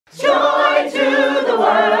Joy to the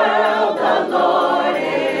world, the Lord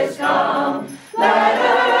is come.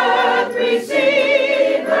 Let earth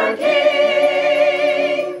receive her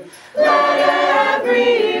King. Let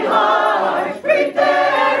every heart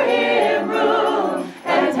prepare him room.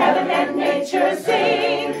 And heaven and nature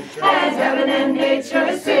sing. And heaven and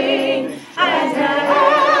nature sing. And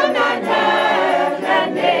heaven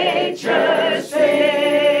and nature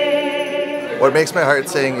sing. What makes my heart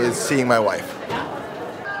sing is seeing my wife.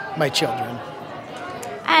 My children.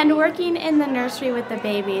 And working in the nursery with the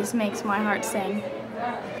babies makes my heart sing.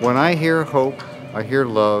 When I hear hope, I hear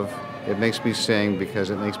love, it makes me sing because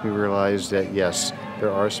it makes me realize that, yes,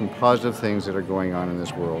 there are some positive things that are going on in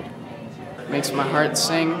this world. Makes my heart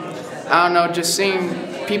sing. I don't know, just seeing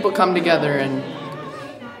people come together and,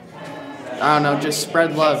 I don't know, just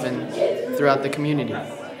spread love and throughout the community.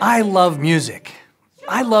 I love music.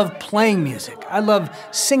 I love playing music. I love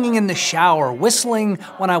singing in the shower, whistling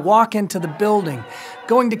when I walk into the building,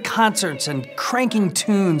 going to concerts and cranking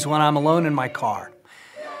tunes when I'm alone in my car.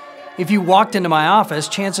 If you walked into my office,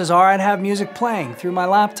 chances are I'd have music playing through my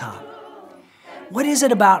laptop. What is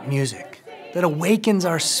it about music that awakens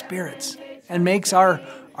our spirits and makes our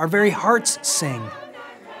very hearts sing?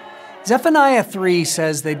 Zephaniah 3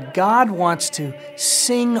 says that God wants to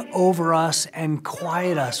sing over us and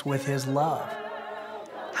quiet us with his love.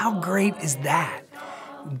 How great is that?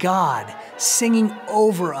 God singing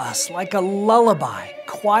over us like a lullaby,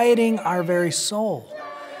 quieting our very soul.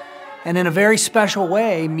 And in a very special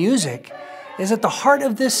way, music is at the heart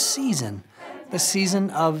of this season, the season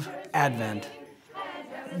of Advent.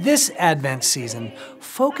 This Advent season,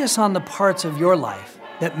 focus on the parts of your life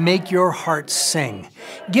that make your heart sing.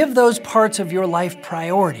 Give those parts of your life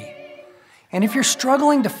priority. And if you're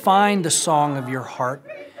struggling to find the song of your heart,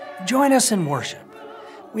 join us in worship.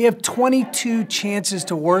 We have 22 chances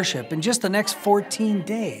to worship in just the next 14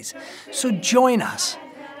 days. So join us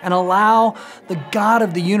and allow the God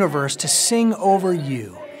of the universe to sing over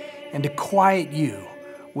you and to quiet you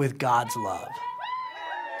with God's love.